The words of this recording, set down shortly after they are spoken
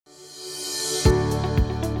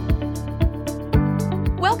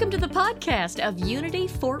Welcome to the podcast of Unity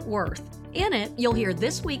Fort Worth. In it, you'll hear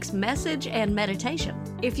this week's message and meditation.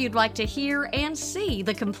 If you'd like to hear and see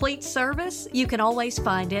the complete service, you can always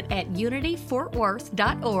find it at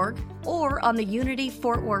unityfortworth.org or on the Unity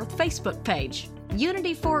Fort Worth Facebook page.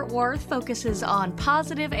 Unity Fort Worth focuses on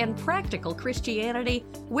positive and practical Christianity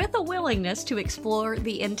with a willingness to explore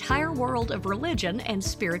the entire world of religion and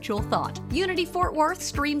spiritual thought. Unity Fort Worth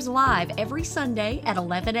streams live every Sunday at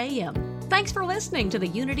 11 a.m. Thanks for listening to the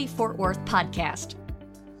Unity Fort Worth podcast.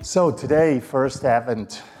 So today, First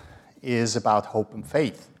Advent is about hope and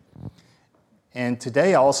faith. And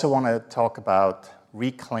today I also want to talk about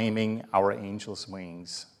reclaiming our angel's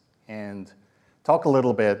wings and talk a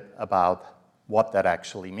little bit about what that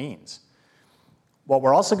actually means. What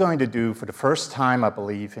we're also going to do for the first time, I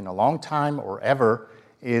believe, in a long time or ever,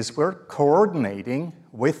 is we're coordinating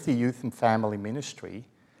with the Youth and Family Ministry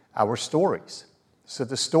our stories. So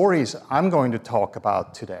the stories I'm going to talk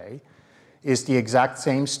about today is the exact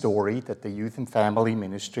same story that the Youth and Family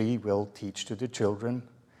Ministry will teach to the children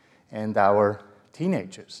and our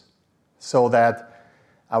teenagers, so that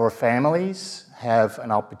our families have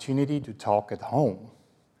an opportunity to talk at home.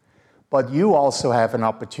 But you also have an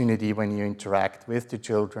opportunity when you interact with the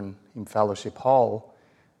children in Fellowship Hall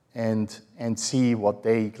and see what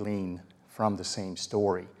they glean from the same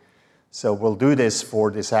story. So we'll do this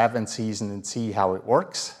for this Advent season and see how it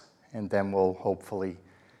works, and then we'll hopefully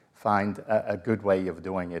find a good way of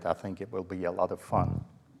doing it. I think it will be a lot of fun.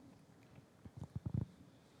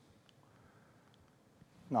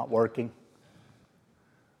 Not working?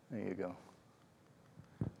 There you go.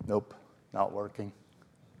 Nope, not working.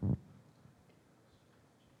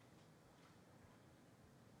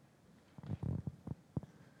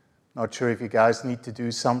 Not sure if you guys need to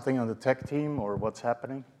do something on the tech team or what's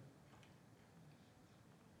happening.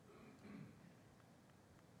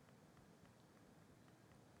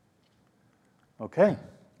 Okay,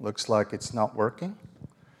 looks like it's not working.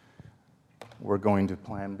 We're going to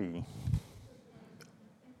plan B.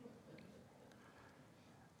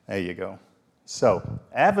 There you go. So,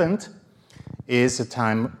 Advent is a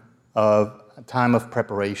time of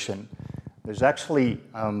preparation. There's actually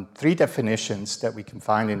 3 definitions that we can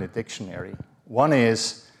find in a dictionary. One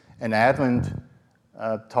is an Advent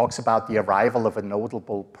talks about the arrival of a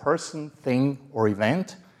notable person, thing, or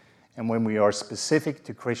event. And when we are specific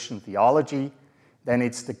to Christian theology, then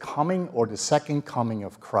it's the coming or the second coming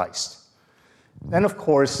of Christ. Then, of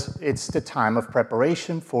course, it's the time of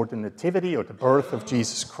preparation for the nativity or the birth of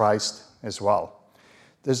Jesus Christ as well.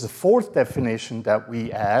 There's the 4th definition that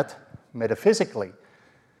we add metaphysically.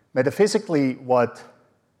 Metaphysically, what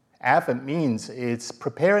Advent means is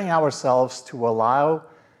preparing ourselves to allow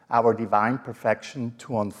our divine perfection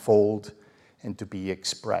to unfold and to be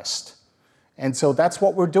expressed. And so that's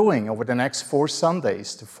what we're doing over the next 4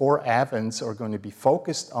 Sundays. The 4 Advents are going to be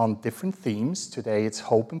focused on different themes. Today it's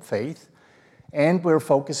hope and faith. And we're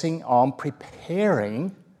focusing on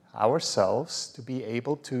preparing ourselves to be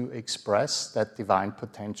able to express that divine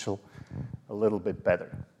potential a little bit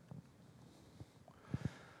better.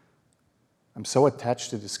 I'm so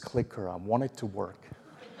attached to this clicker, I want it to work.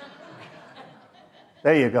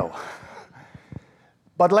 There you go.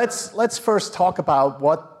 But let's first talk about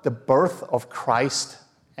what the birth of Christ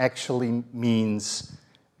actually means,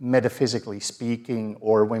 metaphysically speaking,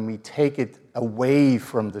 or when we take it away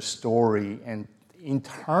from the story and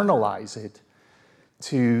internalize it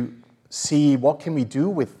to see what can we do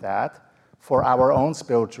with that for our own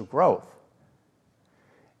spiritual growth.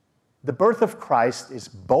 The birth of Christ is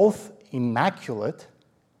both immaculate,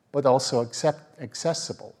 but also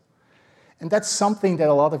accessible. And that's something that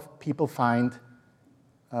a lot of people find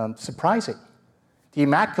surprising. The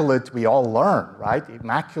immaculate we all learn, right?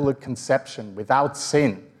 Immaculate conception, without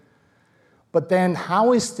sin. But then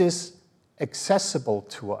how is this accessible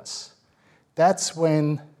to us? That's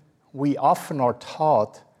when we often are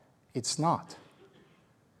taught it's not.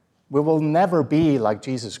 We will never be like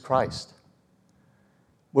Jesus Christ.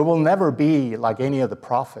 We will never be like any of the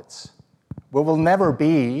prophets. We will never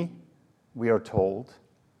be, we are told,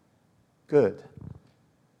 good,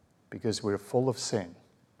 because we're full of sin.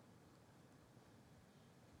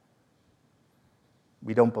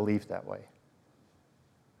 We don't believe that way.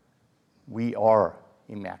 We are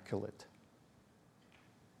immaculate,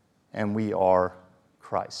 and we are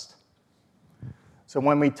Christ. So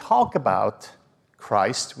when we talk about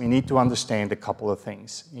Christ, we need to understand a couple of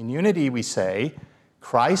things. In Unity, we say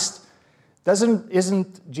Christ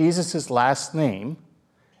isn't Jesus' last name.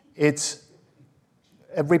 It's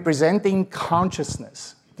representing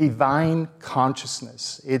consciousness, divine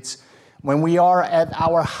consciousness. It's when we are at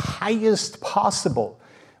our highest possible,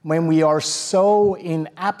 when we are so in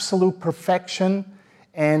absolute perfection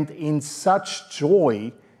and in such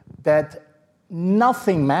joy that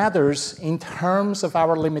nothing matters in terms of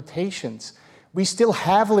our limitations. We still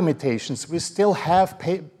have limitations. We still have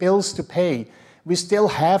bills to pay. We still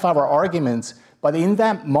have our arguments. But in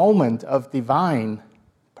that moment of divine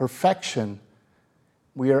perfection,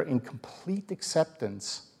 we are in complete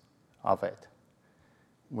acceptance of it.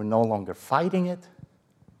 We're no longer fighting it.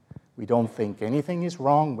 We don't think anything is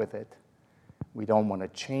wrong with it. We don't want to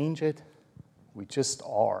change it. We just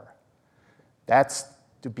are. That's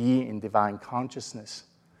to be in divine consciousness.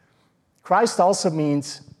 Christ also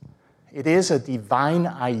means it is a divine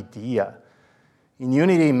idea. In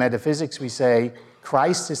Unity Metaphysics, we say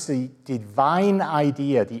Christ is the divine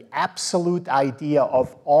idea, the absolute idea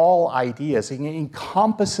of all ideas. It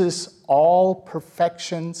encompasses all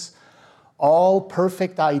perfections, all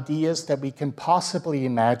perfect ideas that we can possibly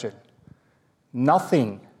imagine.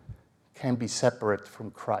 Nothing can be separate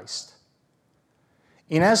from Christ.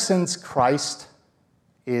 In essence, Christ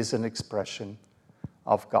is an expression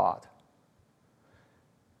of God,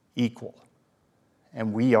 equal,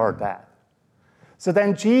 and we are that. So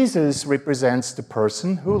then Jesus represents the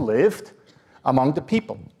person who lived among the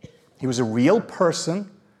people. He was a real person.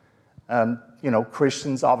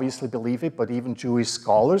 Christians obviously believe it, but even Jewish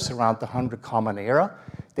scholars around the 100 Common Era,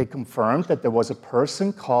 they confirmed that there was a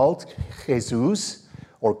person called Jesus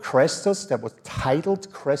or Christos that was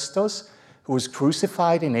titled Christos, who was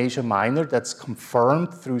crucified in Asia Minor. That's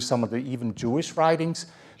confirmed through some of the even Jewish writings,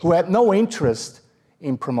 who had no interest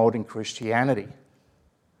in promoting Christianity.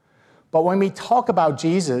 But when we talk about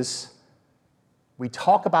Jesus, we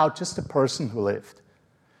talk about just a person who lived.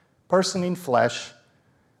 Person in flesh,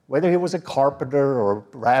 whether he was a carpenter or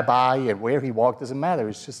rabbi and where he walked doesn't matter.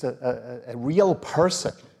 It's just a real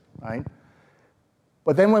person, right?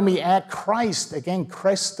 But then when we add Christ, again,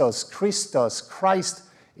 Christos, Christ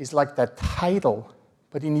is like that title.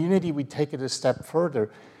 But in Unity, we take it a step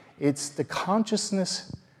further. It's the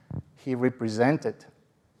consciousness he represented.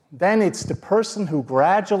 Then it's the person who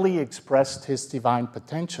gradually expressed his divine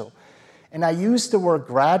potential. And I use the word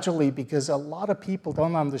gradually because a lot of people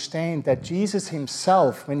don't understand that Jesus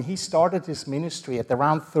himself, when he started his ministry at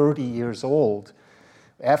around 30 years old,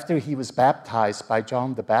 after he was baptized by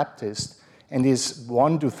John the Baptist, and his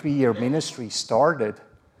 1 to 3 year ministry started,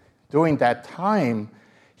 during that time,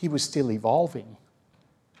 he was still evolving.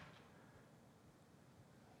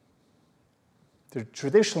 The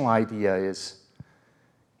traditional idea is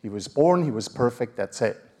he was born, he was perfect, that's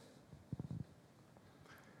it.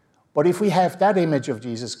 But if we have that image of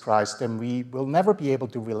Jesus Christ, then we will never be able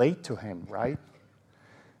to relate to him, right?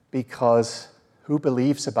 Because who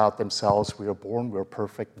believes about themselves, we are born, we're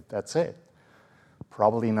perfect, that's it?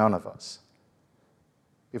 Probably none of us,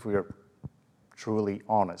 if we are truly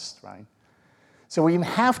honest, right? So we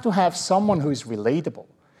have to have someone who is relatable.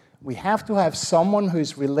 We have to have someone who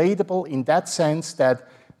is relatable in that sense that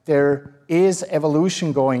there is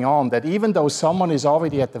evolution going on, that even though someone is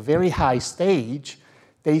already at the very high stage,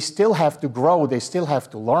 they still have to grow, they still have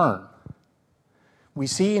to learn. We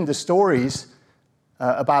see in the stories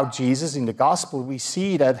about Jesus in the gospel, we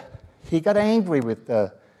see that he got angry with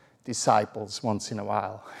the disciples once in a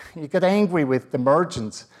while. He got angry with the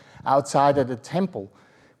merchants outside of the temple.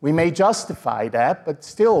 We may justify that, but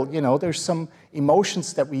still, there's some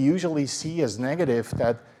emotions that we usually see as negative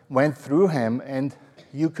that went through him, and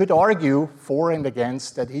you could argue for and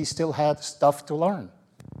against that he still had stuff to learn.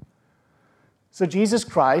 So Jesus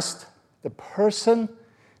Christ, the person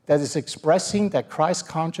that is expressing that Christ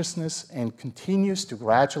consciousness and continues to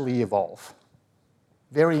gradually evolve.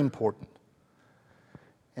 Very important.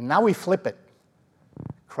 And now we flip it.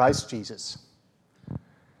 Christ Jesus.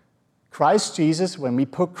 Christ Jesus, when we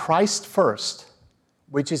put Christ first,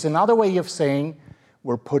 which is another way of saying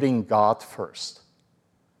we're putting God first.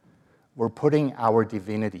 We're putting our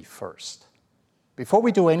divinity first. Before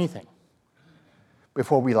we do anything,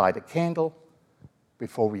 before we light a candle,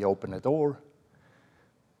 before we open a door,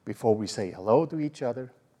 before we say hello to each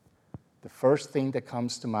other, the first thing that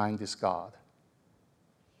comes to mind is God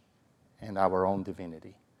and our own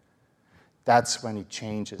divinity. That's when it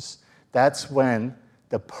changes. That's when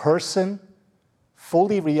the person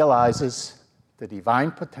fully realizes the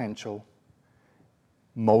divine potential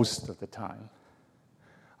most of the time.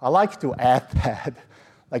 I like to add that,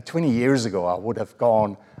 like 20 years ago, I would have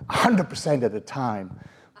gone 100% of the time.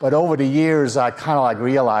 But over the years, I kind of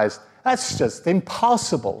realized that's just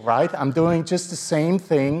impossible, right? I'm doing just the same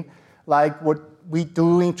thing like what we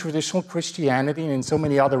do in traditional Christianity and in so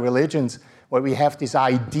many other religions, where we have this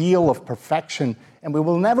ideal of perfection, and we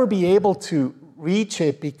will never be able to reach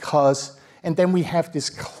it because And then we have this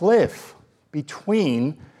cliff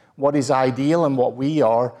between what is ideal and what we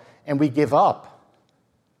are, and we give up.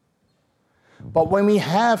 But when we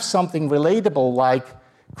have something relatable like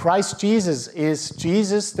Christ Jesus, is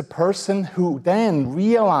Jesus the person who then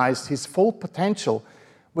realized his full potential,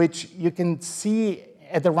 which you can see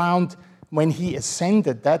at around when he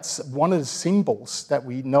ascended. That's one of the symbols that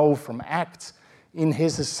we know from Acts. In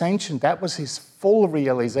his ascension, that was his full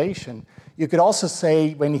realization. You could also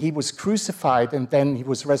say when he was crucified and then he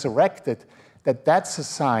was resurrected, that that's a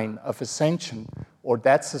sign of ascension, or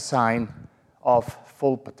that's a sign of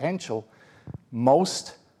full potential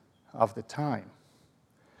most of the time.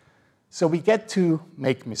 So we get to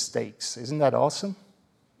make mistakes. Isn't that awesome?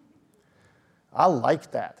 I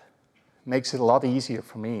like that. Makes it a lot easier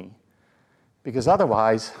for me. Because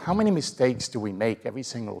otherwise, how many mistakes do we make every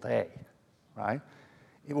single day, right?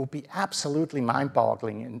 It will be absolutely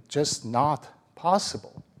mind-boggling and just not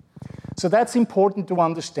possible. So that's important to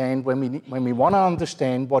understand when we want to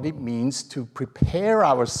understand what it means to prepare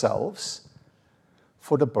ourselves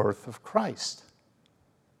for the birth of Christ.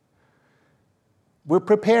 We're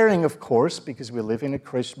preparing, of course, because we live in a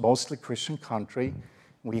mostly Christian country.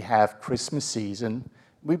 We have Christmas season.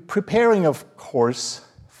 We're preparing, of course,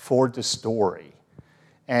 for the story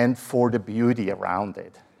and for the beauty around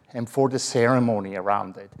it and for the ceremony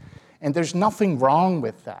around it. And there's nothing wrong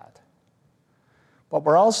with that. But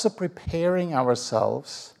we're also preparing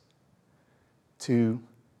ourselves to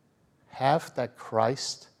have that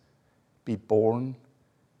Christ be born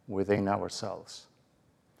within ourselves,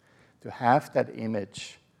 to have that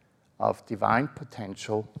image of divine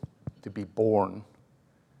potential to be born,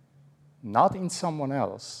 not in someone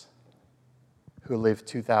else who lived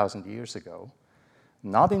 2,000 years ago,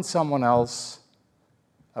 not in someone else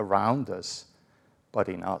around us, but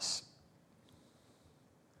in us.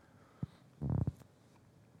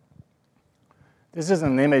 This is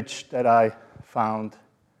an image that I found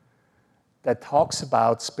that talks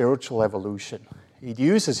about spiritual evolution. It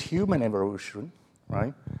uses human evolution,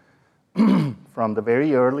 right, from the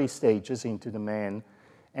very early stages into the man,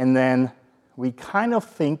 and then we kind of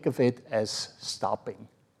think of it as stopping,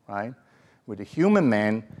 right, with a human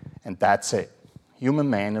man, and that's it. Human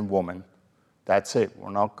man and woman, that's it.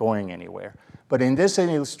 We're not going anywhere. But in this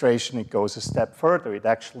illustration, it goes a step further. It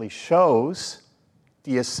actually shows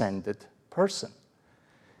the ascended person.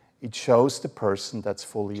 It shows the person that's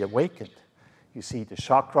fully awakened. You see the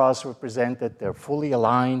chakras represented, they're fully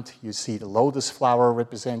aligned. You see the lotus flower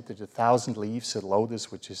represented, 1,000 leaves of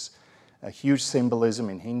lotus, which is a huge symbolism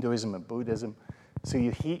in Hinduism and Buddhism. So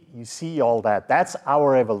you see all that. That's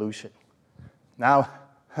our evolution. Now,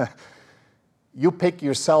 you pick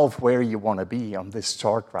yourself where you want to be on this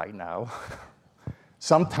chart right now.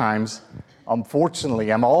 Sometimes,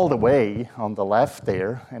 unfortunately, I'm all the way on the left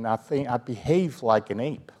there, and I think I behave like an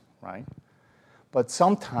ape, right? But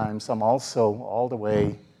sometimes I'm also all the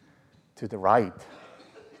way to the right,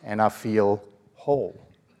 and I feel whole.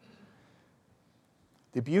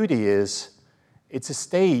 The beauty is, it's a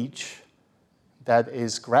stage that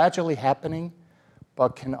is gradually happening,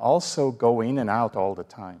 but can also go in and out all the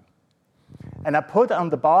time. And I put on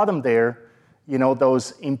the bottom there,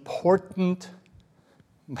 those important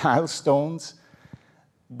milestones,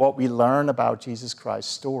 what we learn about Jesus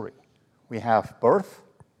Christ's story. We have birth,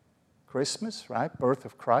 Christmas, right? Birth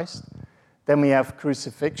of Christ. Then we have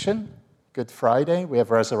crucifixion, Good Friday. We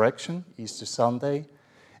have resurrection, Easter Sunday.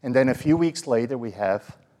 And then a few weeks later, we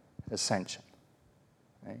have ascension.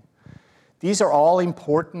 Okay? These are all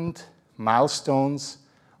important milestones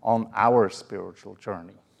on our spiritual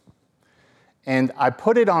journey. And I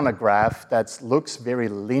put it on a graph that looks very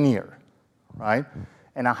linear, right?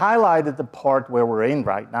 And I highlighted the part where we're in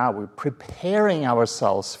right now. We're preparing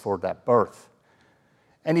ourselves for that birth.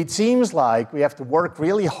 And it seems like we have to work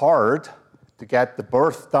really hard to get the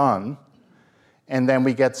birth done, and then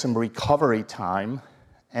we get some recovery time,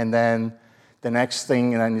 and then the next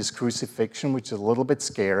thing then is crucifixion, which is a little bit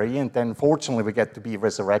scary, and then fortunately we get to be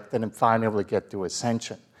resurrected, and finally we get to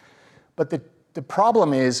ascension. But the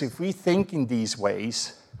problem is, if we think in these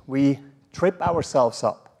ways, we trip ourselves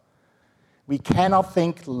up. We cannot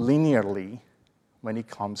think linearly when it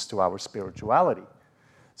comes to our spirituality.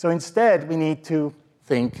 So instead, we need to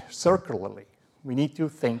think circularly. We need to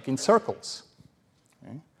think in circles,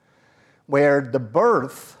 okay? Where the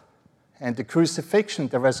birth and the crucifixion,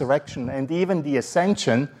 the resurrection, and even the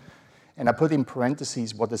ascension, and I put in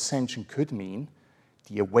parentheses what ascension could mean,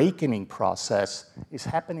 the awakening process is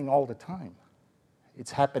happening all the time.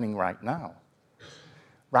 It's happening right now.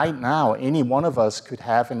 Right now, any one of us could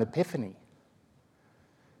have an epiphany.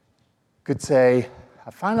 Could say,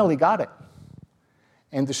 I finally got it.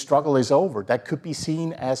 and the struggle is over. That could be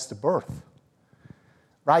seen as the birth.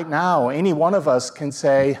 Right now, any one of us can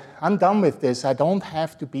say, I'm done with this. I don't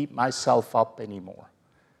have to beat myself up anymore.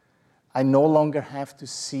 I no longer have to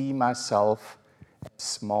see myself as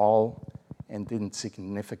small and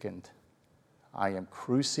insignificant. I am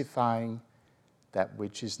crucifying that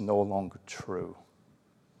which is no longer true.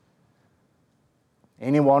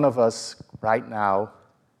 Any one of us right now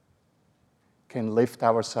can lift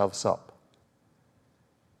ourselves up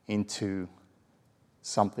into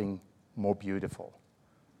something more beautiful.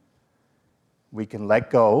 We can let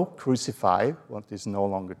go, crucify what is no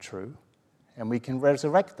longer true, and we can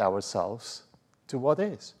resurrect ourselves to what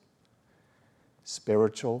is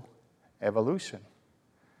spiritual evolution.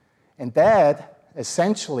 And that,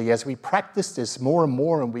 essentially, as we practice this more and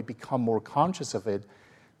more and we become more conscious of it,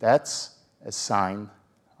 that's a sign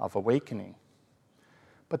of awakening.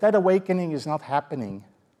 But that awakening is not happening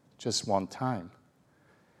just one time.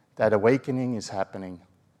 That awakening is happening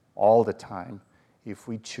all the time if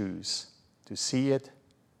we choose to see it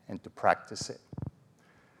and to practice it.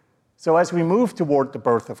 So as we move toward the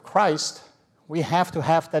birth of Christ, we have to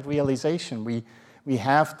have that realization. We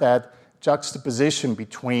have that juxtaposition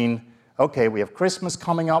between, okay, we have Christmas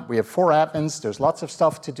coming up, we have 4 Advents, there's lots of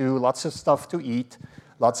stuff to do, lots of stuff to eat,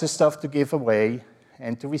 lots of stuff to give away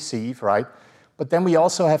and to receive, right? But then we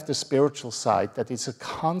also have the spiritual side that is a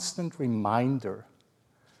constant reminder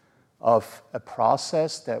of a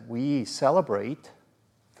process that we celebrate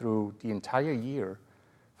through the entire year,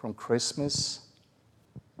 from Christmas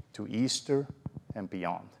to Easter and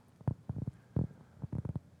beyond.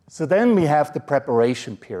 So then we have the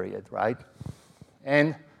preparation period, right?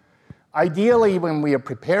 And ideally, when we are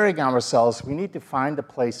preparing ourselves, we need to find a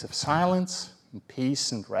place of silence and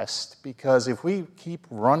peace and rest, because if we keep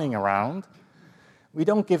running around, we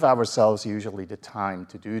don't give ourselves usually the time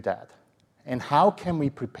to do that. And how can we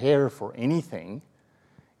prepare for anything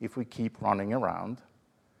if we keep running around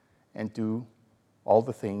and do all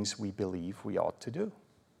the things we believe we ought to do?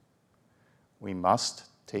 We must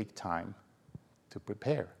take time to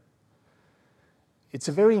prepare. It's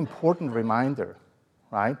a very important reminder,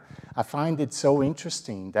 right? I find it so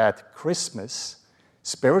interesting that Christmas,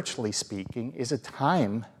 spiritually speaking, is a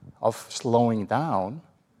time of slowing down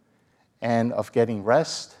and of getting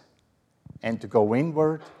rest and to go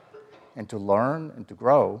inward and to learn and to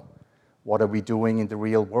grow. What are we doing in the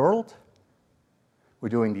real world? We're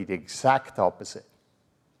doing the exact opposite,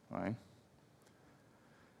 right?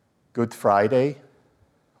 Good Friday,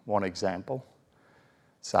 one example.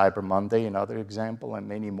 Cyber Monday, another example, and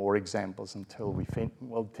many more examples until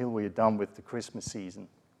we're done with the Christmas season.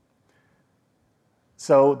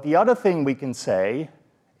 So the other thing we can say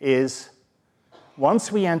is,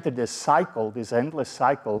 once we enter this cycle, this endless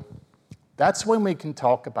cycle, that's when we can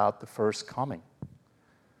talk about the first coming.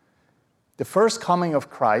 The first coming of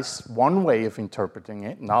Christ, one way of interpreting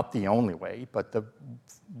it, not the only way, but the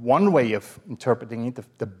one way of interpreting it,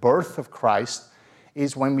 the birth of Christ,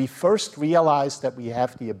 is when we first realize that we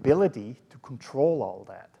have the ability to control all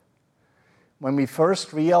that. When we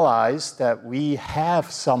first realize that we have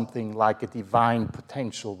something like a divine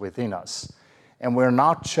potential within us, and we're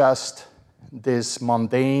not just this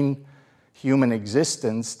mundane human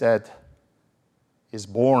existence that is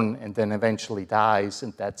born and then eventually dies,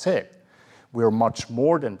 and that's it. We're much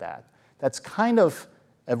more than that. That's kind of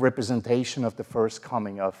a representation of the first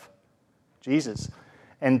coming of Jesus,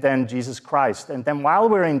 and then Jesus Christ. And then while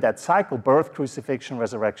we're in that cycle, birth, crucifixion,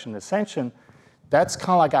 resurrection, ascension, that's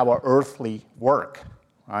kind of like our earthly work,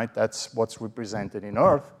 right? That's what's represented in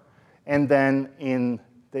earth. And then in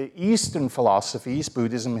the Eastern philosophies,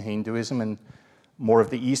 Buddhism, Hinduism, and more of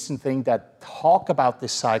the Eastern thing that talk about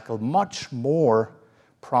this cycle much more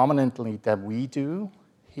prominently than we do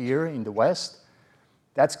here in the West,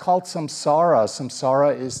 that's called samsara.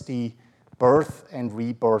 Samsara is the birth and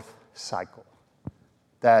rebirth cycle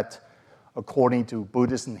that, according to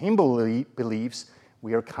Buddhist and Hindu beliefs,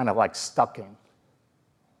 we are kind of like stuck in.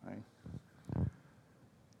 Right?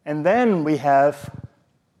 And then we have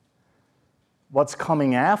what's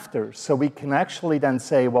coming after. So we can actually then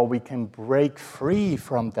say, well, we can break free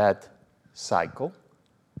from that cycle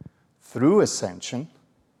through ascension,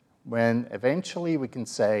 when eventually we can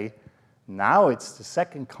say, now it's the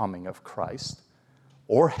second coming of Christ,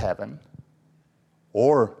 or heaven,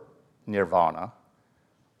 or nirvana,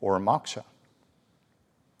 or moksha.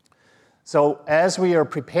 So as we are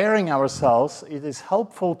preparing ourselves, it is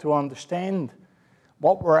helpful to understand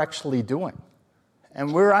what we're actually doing.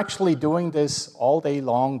 And we're actually doing this all day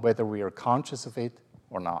long, whether we are conscious of it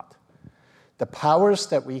or not. The powers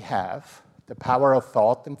that we have, the power of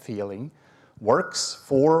thought and feeling, works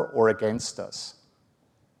for or against us.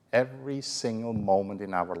 every single moment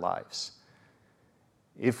in our lives.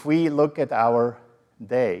 If we look at our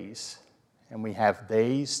days, and we have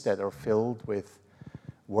days that are filled with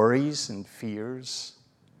worries and fears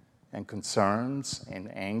and concerns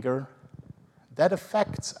and anger, that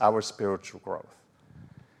affects our spiritual growth.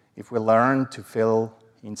 If we learn to fill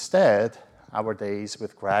instead our days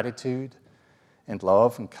with gratitude and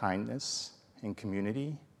love and kindness and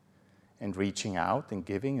community and reaching out and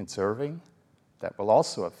giving and serving, that will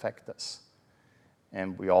also affect us.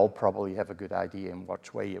 And we all probably have a good idea in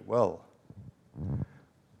which way it will.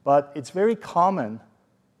 But it's very common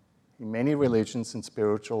in many religions and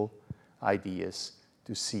spiritual ideas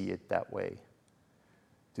to see it that way,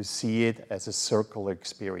 to see it as a circular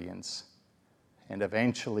experience. And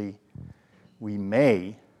eventually, we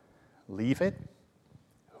may leave it,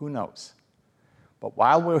 who knows? But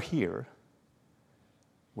while we're here,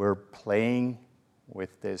 we're playing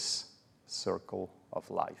with this circle of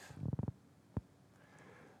life.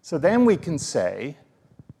 So then we can say,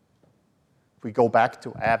 if we go back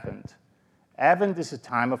to Advent, Advent is a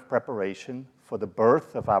time of preparation for the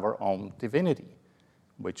birth of our own divinity,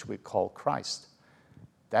 which we call Christ.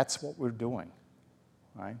 That's what we're doing,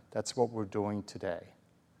 right? That's what we're doing today.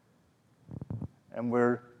 And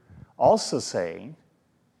we're also saying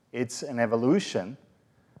it's an evolution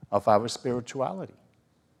of our spirituality.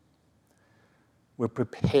 We're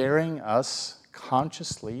preparing ourselves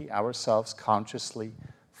consciously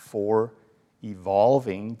for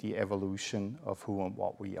evolving the evolution of who and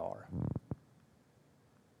what we are.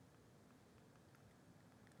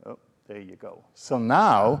 Oh, there you go. So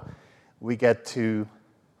now we get to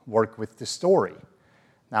work with the story.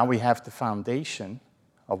 Now we have the foundation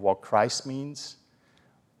of what Christ means,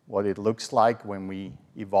 what it looks like when we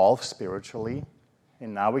evolve spiritually,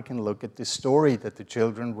 and now we can look at the story that the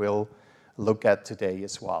children will look at today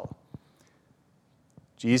as well.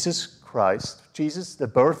 Jesus Christ, the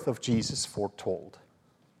birth of Jesus foretold.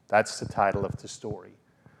 That's the title of the story.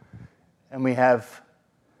 And we have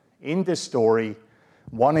in this story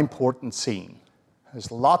one important scene.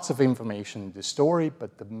 There's lots of information in the story,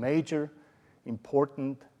 but the major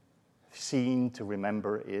important scene to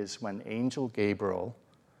remember is when Angel Gabriel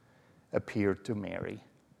appeared to Mary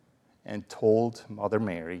and told Mother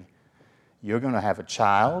Mary, you're going to have a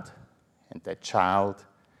child, and that child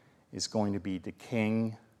is going to be the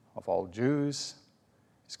King of all Jews.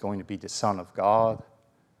 He's going to be the Son of God.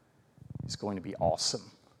 He's going to be awesome,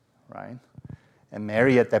 right? And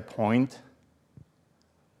Mary at that point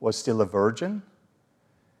was still a virgin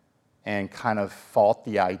and kind of fought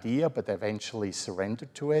the idea, but eventually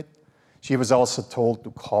surrendered to it. She was also told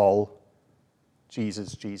to call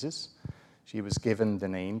Jesus, Jesus. She was given the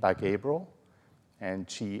name by Gabriel, and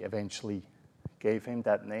she eventually gave him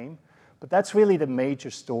that name. But that's really the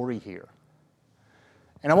major story here.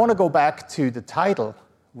 And I want to go back to the title,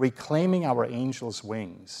 Reclaiming Our Angel's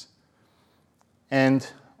Wings. And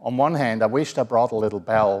on one hand, I wished I brought a little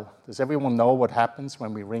bell. Does everyone know what happens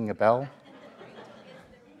when we ring a bell?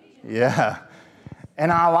 Yeah.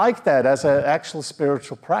 And I like that as an actual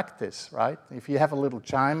spiritual practice, right? If you have a little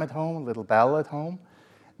chime at home, a little bell at home,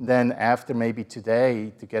 then after maybe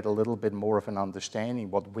today, to get a little bit more of an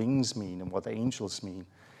understanding what wings mean and what angels mean,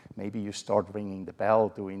 maybe you start ringing the bell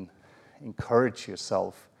to encourage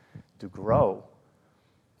yourself to grow.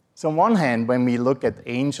 So on one hand, when we look at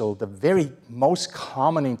angel, the very most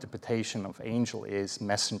common interpretation of angel is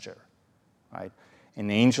messenger, right? An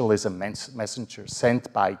angel is a messenger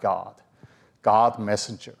sent by God, God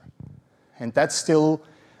messenger. And that's still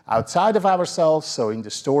outside of ourselves, so in the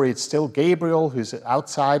story it's still Gabriel who's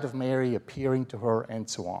outside of Mary, appearing to her, and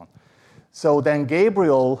so on. So then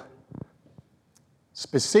Gabriel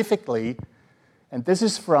specifically, and this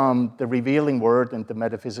is from the Revealing Word and the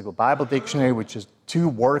Metaphysical Bible Dictionary, which is two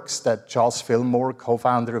works that Joss Fillmore,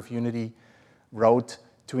 co-founder of Unity, wrote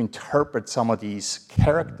to interpret some of these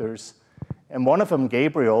characters. And one of them,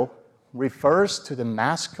 Gabriel, refers to the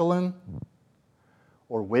masculine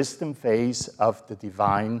or wisdom phase of the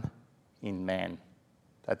divine in man.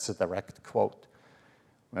 That's a direct quote.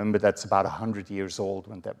 Remember, that's about 100 years old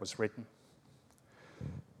when that was written.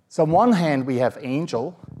 So on one hand, we have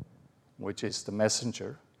angel, which is the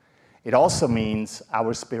messenger. It also means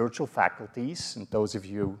our spiritual faculties, and those of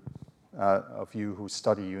you who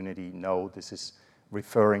study Unity know this is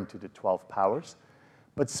referring to the 12 powers.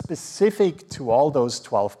 But specific to all those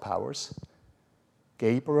 12 powers,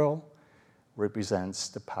 Gabriel represents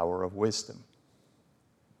the power of wisdom.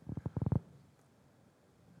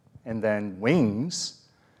 And then wings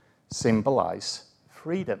symbolize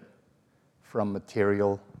freedom from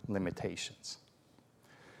material limitations.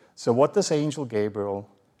 So what does Angel Gabriel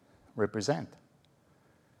represent?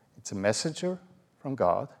 It's a messenger from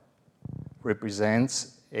God,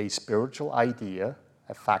 represents a spiritual idea,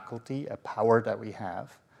 a faculty, a power that we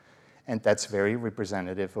have, and that's very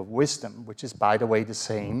representative of wisdom, which is, by the way, the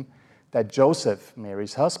same that Joseph,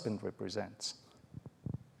 Mary's husband, represents.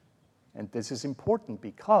 And this is important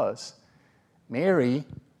because Mary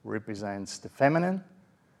represents the feminine,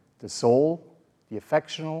 the soul, the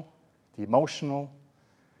affectional, the emotional,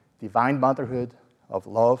 divine motherhood of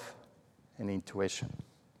love and intuition.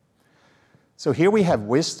 So here we have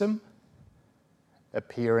wisdom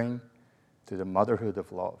appearing to the motherhood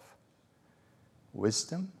of love.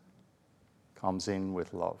 Wisdom comes in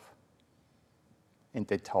with love. And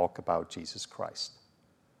they talk about Jesus Christ.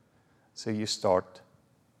 So you start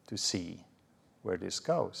to see where this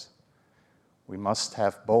goes. We must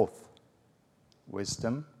have both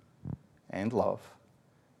wisdom and love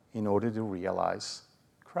in order to realize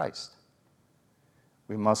Christ.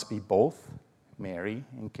 We must be both Mary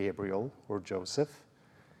and Gabriel or Joseph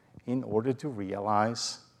in order to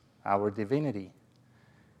realize our divinity.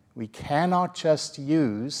 We cannot just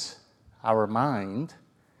use our mind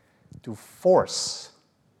to force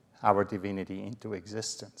our divinity into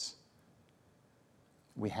existence.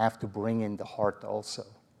 We have to bring in the heart also.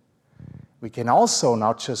 We can also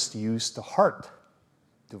not just use the heart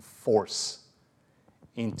to force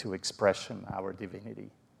into expression our divinity.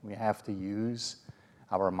 We have to use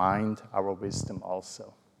our mind, our wisdom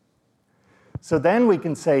also. So then we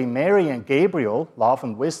can say Mary and Gabriel, love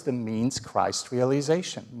and wisdom, means Christ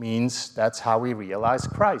realization, means that's how we realize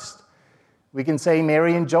Christ. We can say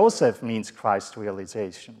Mary and Joseph means Christ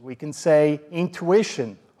realization. We can say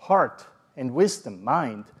intuition, heart, and wisdom,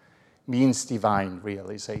 mind, means divine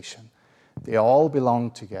realization. They all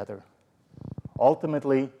belong together.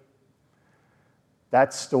 Ultimately,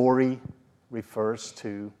 that story refers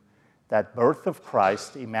to that birth of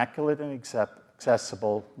Christ, immaculate and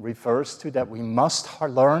accessible, refers to that we must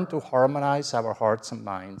learn to harmonize our hearts and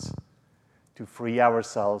minds to free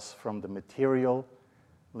ourselves from the material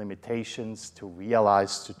limitations to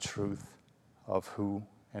realize the truth of who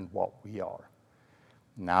and what we are.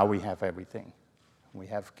 Now we have everything. We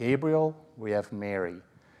have Gabriel, we have Mary,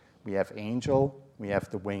 we have angel, we have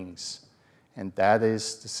the wings. And that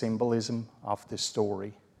is the symbolism of the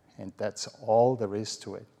story. And that's all there is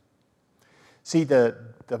to it. See, the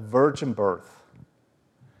virgin birth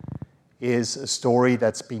is a story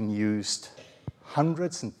that's been used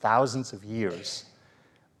hundreds and thousands of years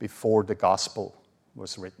before the gospel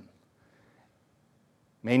was written.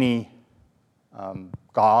 Many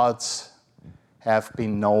gods have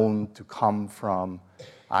been known to come from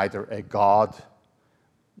either a god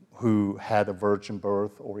who had a virgin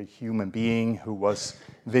birth or a human being who was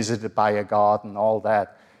visited by a god and all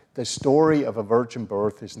that. The story of a virgin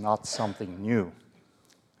birth is not something new.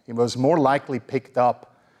 It was more likely picked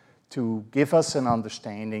up to give us an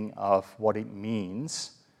understanding of what it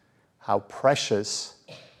means, how precious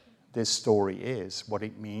this story is, what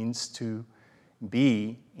it means to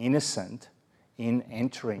be innocent in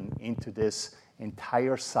entering into this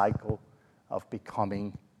entire cycle of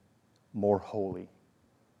becoming more holy.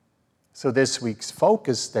 So this week's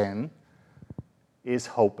focus then is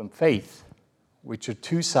hope and faith, which are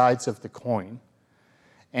two sides of the coin.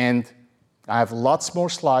 And I have lots more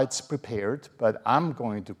slides prepared, but I'm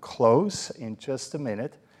going to close in just a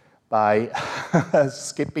minute by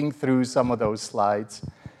skipping through some of those slides.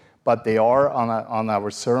 But they are on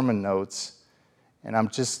our sermon notes. And I'm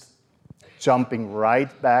just jumping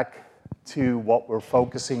right back to what we're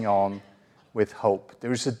focusing on with hope.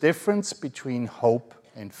 There's a difference between hope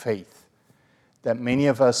and faith that many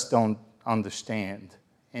of us don't understand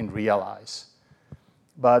and realize.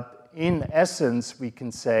 But in essence, we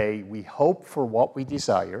can say we hope for what we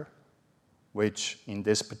desire, which in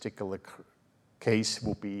this particular case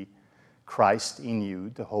will be Christ in you,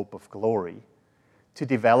 the hope of glory, to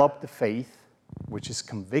develop the faith, which is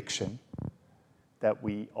conviction that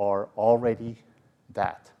we are already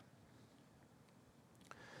that.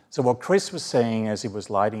 So what Chris was saying as he was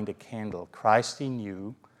lighting the candle, Christ in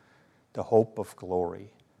you, the hope of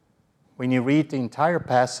glory. When you read the entire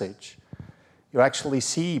passage, you actually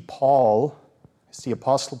see Paul, it's the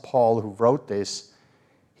Apostle Paul who wrote this,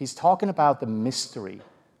 he's talking about the mystery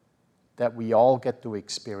that we all get to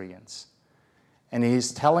experience. And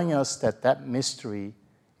he's telling us that that mystery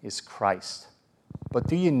is Christ. But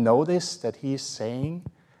do you notice that he is saying,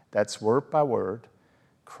 that's word by word,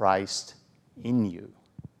 Christ in you,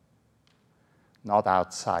 not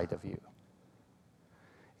outside of you.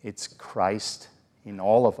 It's Christ in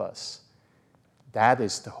all of us. That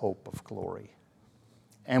is the hope of glory.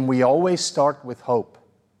 And we always start with hope.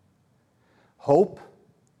 Hope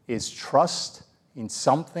is trust in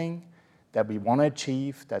something that we want to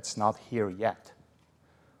achieve that's not here yet.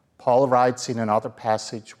 Paul writes in another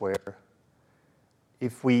passage where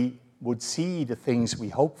if we would see the things we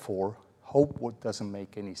hope for, doesn't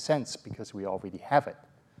make any sense because we already have it.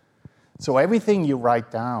 So everything you write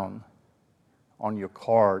down on your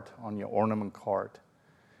card, on your ornament card,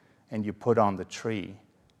 and you put on the tree,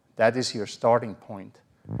 that is your starting point.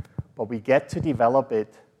 But we get to develop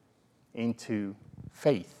it into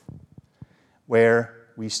faith, where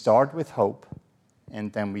we start with hope,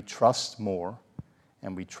 and then we trust more,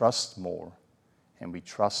 and we trust more, and we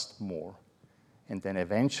trust more. And then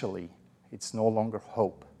eventually, it's no longer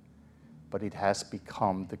hope, but it has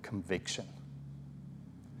become the conviction.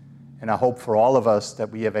 And I hope for all of us that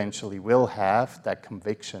we eventually will have that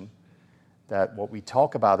conviction that what we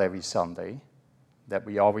talk about every Sunday, that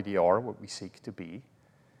we already are what we seek to be,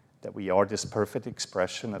 that we are this perfect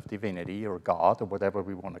expression of divinity or God or whatever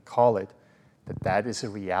we want to call it, that is a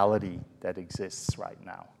reality that exists right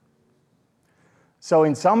now. So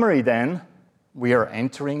in summary then, we are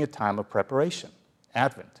entering a time of preparation,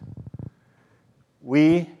 Advent.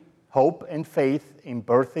 We hope and faith in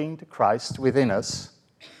birthing the Christ within us.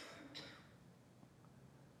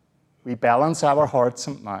 We balance our hearts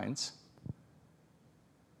and minds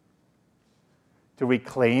to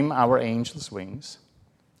reclaim our angel's wings.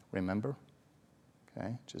 Remember?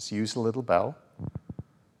 Okay, just use a little bell.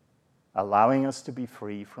 Allowing us to be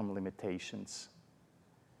free from limitations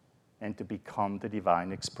and to become the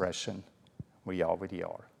divine expression we already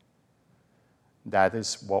are. That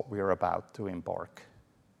is what we are about to embark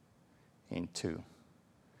into.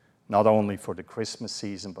 Not only for the Christmas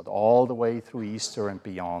season, but all the way through Easter and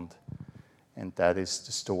beyond. And that is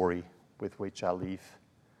the story with which I leave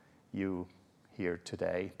you here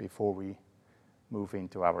today before we move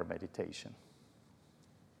into our meditation.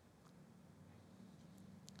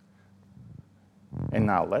 And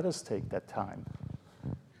now let us take that time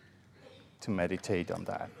to meditate on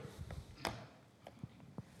that.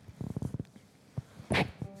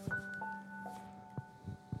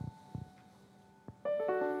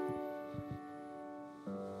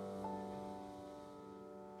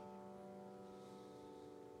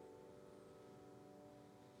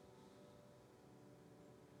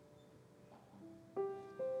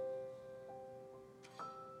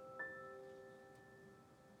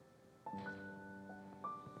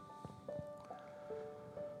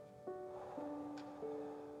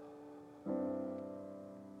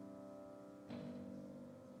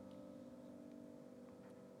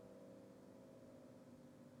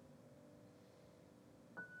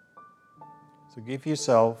 So give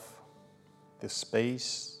yourself the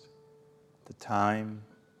space, the time,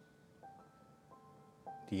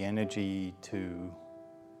 the energy to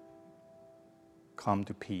come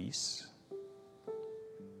to peace.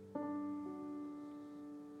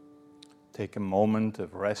 Take a moment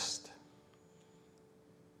of rest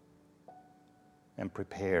and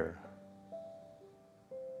prepare.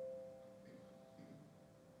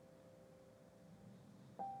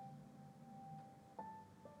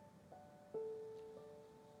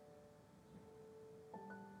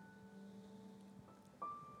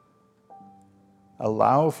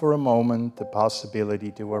 Allow for a moment the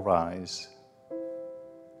possibility to arise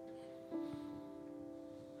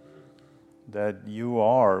that you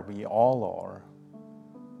are, we all are,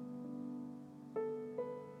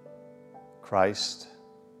 Christ,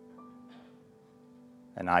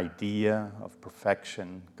 an idea of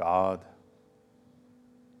perfection, God.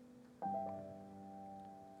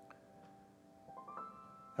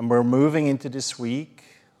 And we're moving into this week,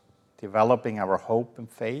 developing our hope and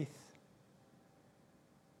faith,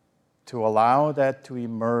 to allow that to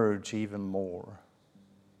emerge even more.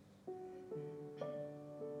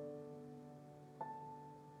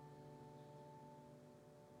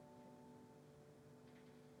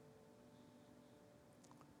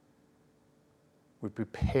 We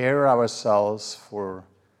prepare ourselves for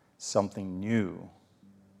something new,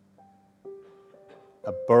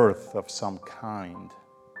 a birth of some kind,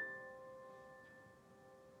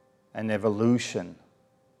 an evolution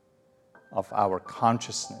of our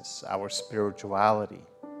consciousness, our spirituality,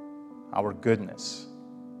 our goodness.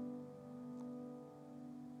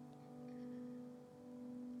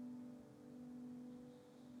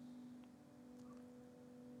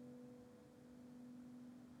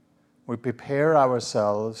 We prepare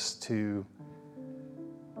ourselves to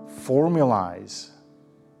formalize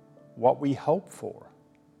what we hope for,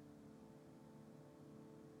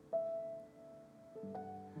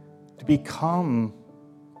 to become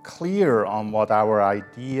clear on what our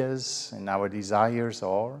ideas and our desires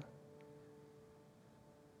are.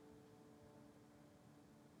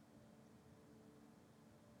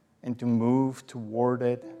 and to move toward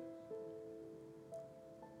it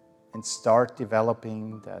and start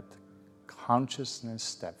developing that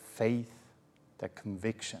consciousness, that faith, that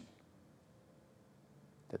conviction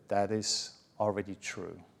that that is already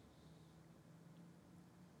true.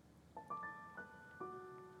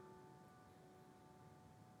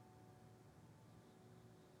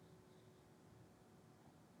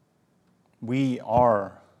 We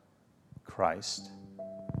are Christ.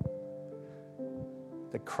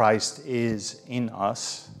 That Christ is in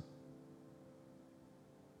us.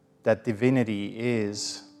 That divinity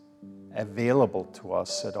is available to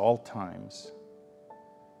us at all times.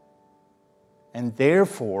 And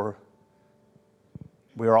therefore,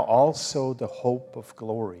 we are also the hope of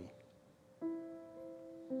glory.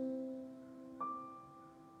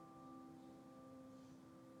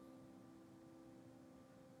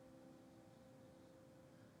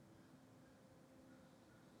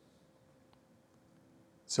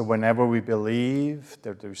 So whenever we believe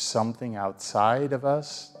that there's something outside of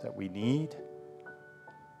us that we need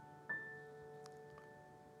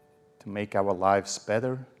to make our lives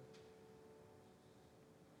better,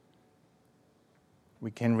 we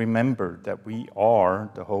can remember that we are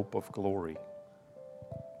the hope of glory.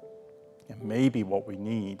 And maybe what we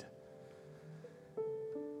need,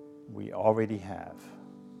 we already have.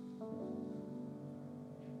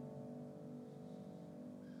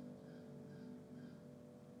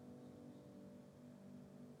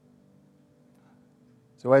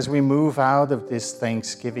 So as we move out of this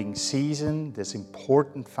Thanksgiving season, this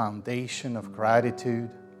important foundation of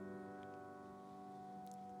gratitude,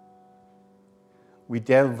 we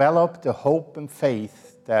develop the hope and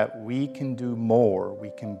faith that we can do more, we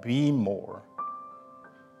can be more.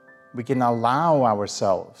 We can allow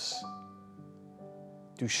ourselves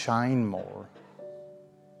to shine more.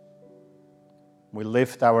 We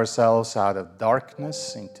lift ourselves out of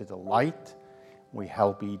darkness into the light. We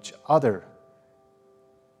help each other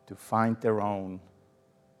to find their own.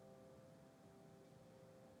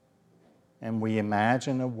 And we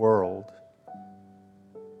imagine a world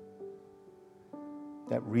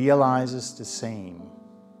that realizes the same,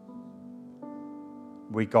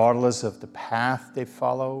 regardless of the path they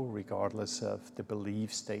follow, regardless of the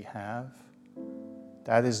beliefs they have.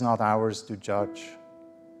 That is not ours to judge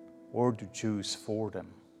or to choose for them.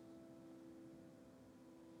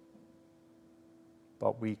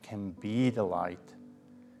 But we can be the light,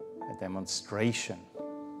 a demonstration.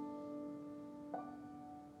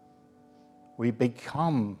 We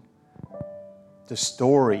become the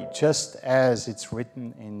story just as it's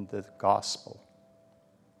written in the gospel.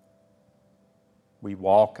 We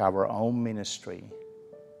walk our own ministry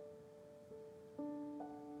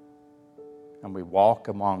and we walk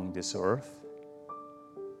among this earth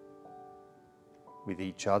with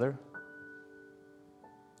each other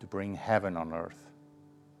to bring heaven on earth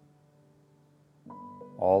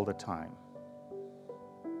all the time.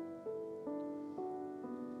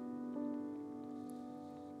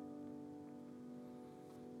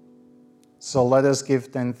 So let us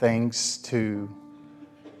give then thanks to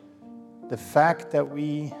the fact that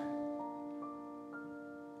we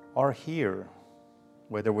are here,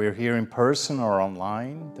 whether we're here in person or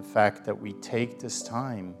online, the fact that we take this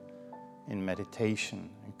time in meditation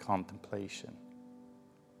and contemplation.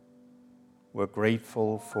 We're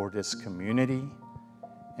grateful for this community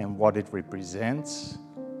and what it represents,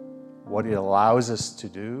 what it allows us to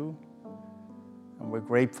do. And we're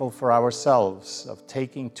grateful for ourselves of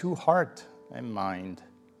taking to heart and mind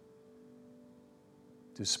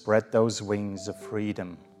to spread those wings of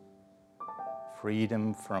freedom.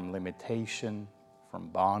 Freedom from limitation, from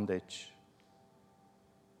bondage,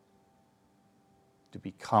 to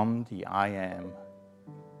become the I am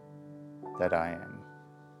that I am.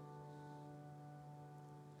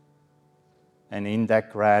 And in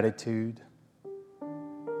that gratitude,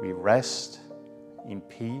 we rest in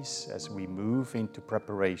peace as we move into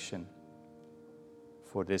preparation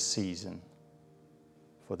for this season,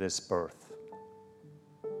 for this birth,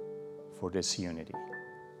 for this unity.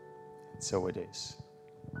 And so it is.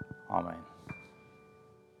 Amen.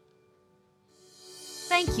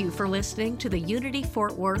 Thank you for listening to the Unity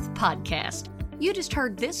Fort Worth podcast. You just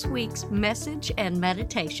heard this week's message and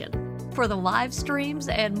meditation. For the live streams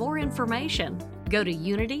and more information, go to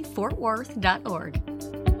unityfortworth.org.